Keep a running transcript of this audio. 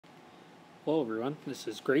Hello everyone, this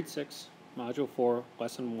is Grade 6, Module 4,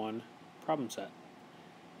 Lesson 1, problem set.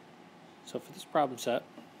 So for this problem set,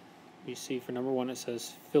 you see for number 1 it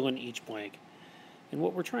says fill in each blank. And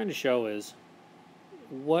what we're trying to show is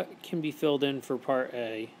what can be filled in for part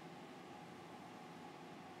A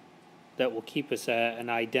that will keep us at an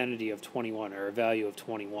identity of 21 or a value of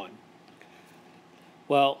 21.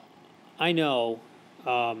 Well, I know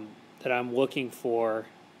that I'm looking for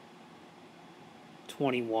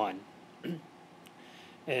 21.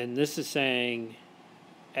 And this is saying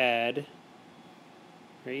add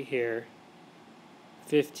right here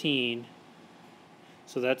 15,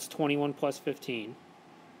 so that's 21 plus 15,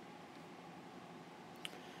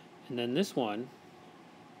 and then this one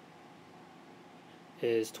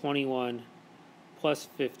is 21 plus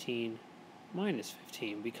 15 minus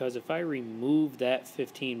 15, because if I remove that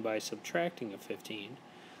 15 by subtracting a 15,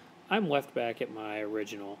 I'm left back at my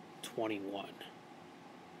original 21.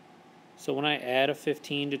 So when I add a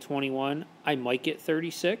 15 to 21, I might get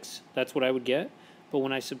 36. That's what I would get. But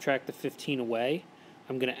when I subtract the 15 away,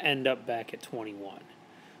 I'm going to end up back at 21.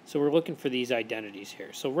 So we're looking for these identities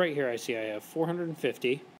here. So right here I see I have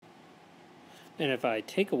 450. And if I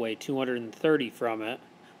take away 230 from it,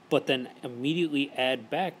 but then immediately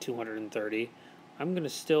add back 230, I'm going to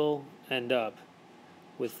still end up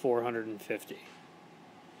with 450.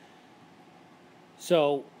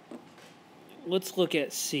 So let's look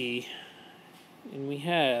at C. And we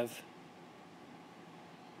have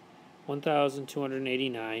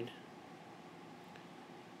 1,289,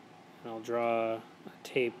 and I'll draw a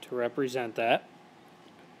tape to represent that.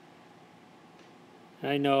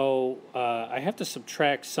 And I know I have to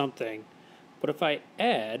subtract something, but if I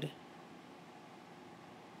add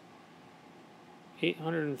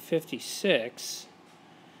 856,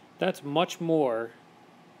 that's much more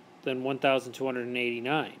than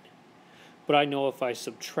 1,289. But I know if I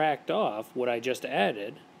subtract off what I just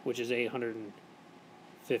added, which is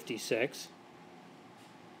 856,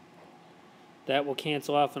 that will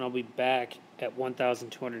cancel off and I'll be back at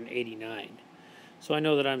 1,289. So I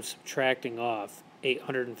know that I'm subtracting off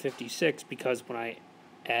 856 because when I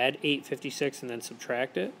add 856 and then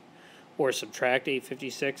subtract it, or subtract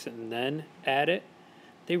 856 and then add it,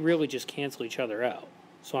 they really just cancel each other out.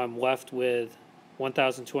 So I'm left with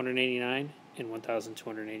 1,289 and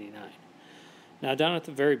 1,289. Now down at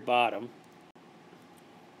the very bottom,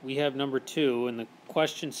 we have number 2, and the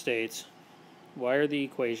question states, why are the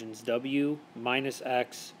equations w minus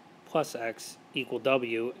x plus x equal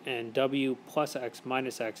w and w plus x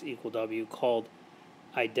minus x equal w called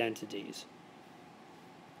identities?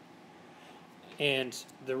 And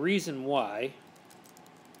the reason why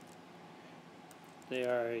they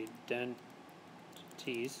are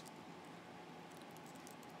identities,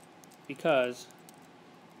 because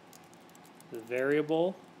the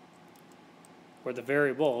variable or the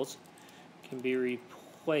variables can be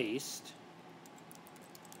replaced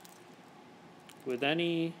with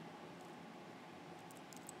any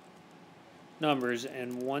numbers,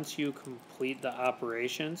 and once you complete the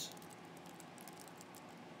operations,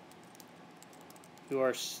 you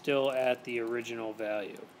are still at the original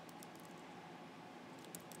value,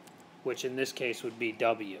 which in this case would be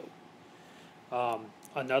w.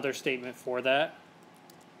 Another statement for that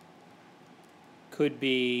could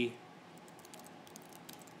be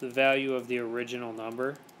the value of the original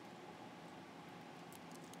number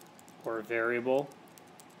or a variable,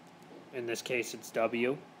 in this case it's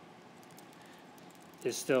w,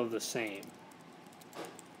 is still the same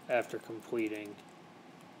after completing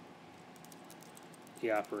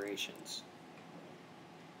the operations.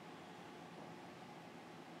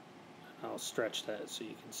 I'll stretch that so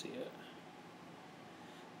you can see it.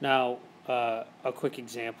 Now, a quick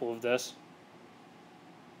example of this.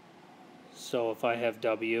 So if I have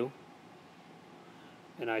w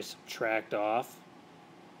and I subtract off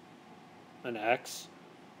an x,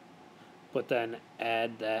 but then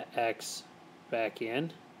add that x back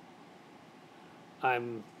in,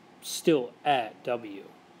 I'm still at w.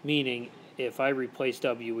 Meaning if I replace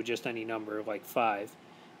w with just any number like 5,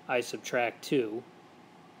 I subtract 2,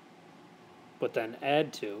 but then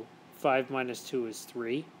add 2. 5 minus 2 is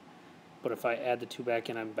 3. But if I add the 2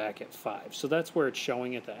 back in, I'm back at 5. So that's where it's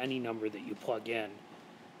showing it, that any number that you plug in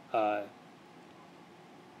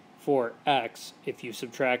for x, if you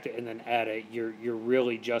subtract it and then add it, you're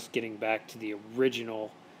really just getting back to the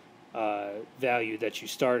original value that you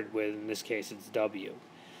started with. In this case, it's w.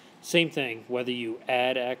 Same thing, whether you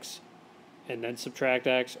add x and then subtract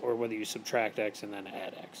x, or whether you subtract x and then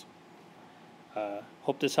add x.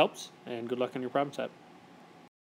 Hope this helps, and good luck on your problem set.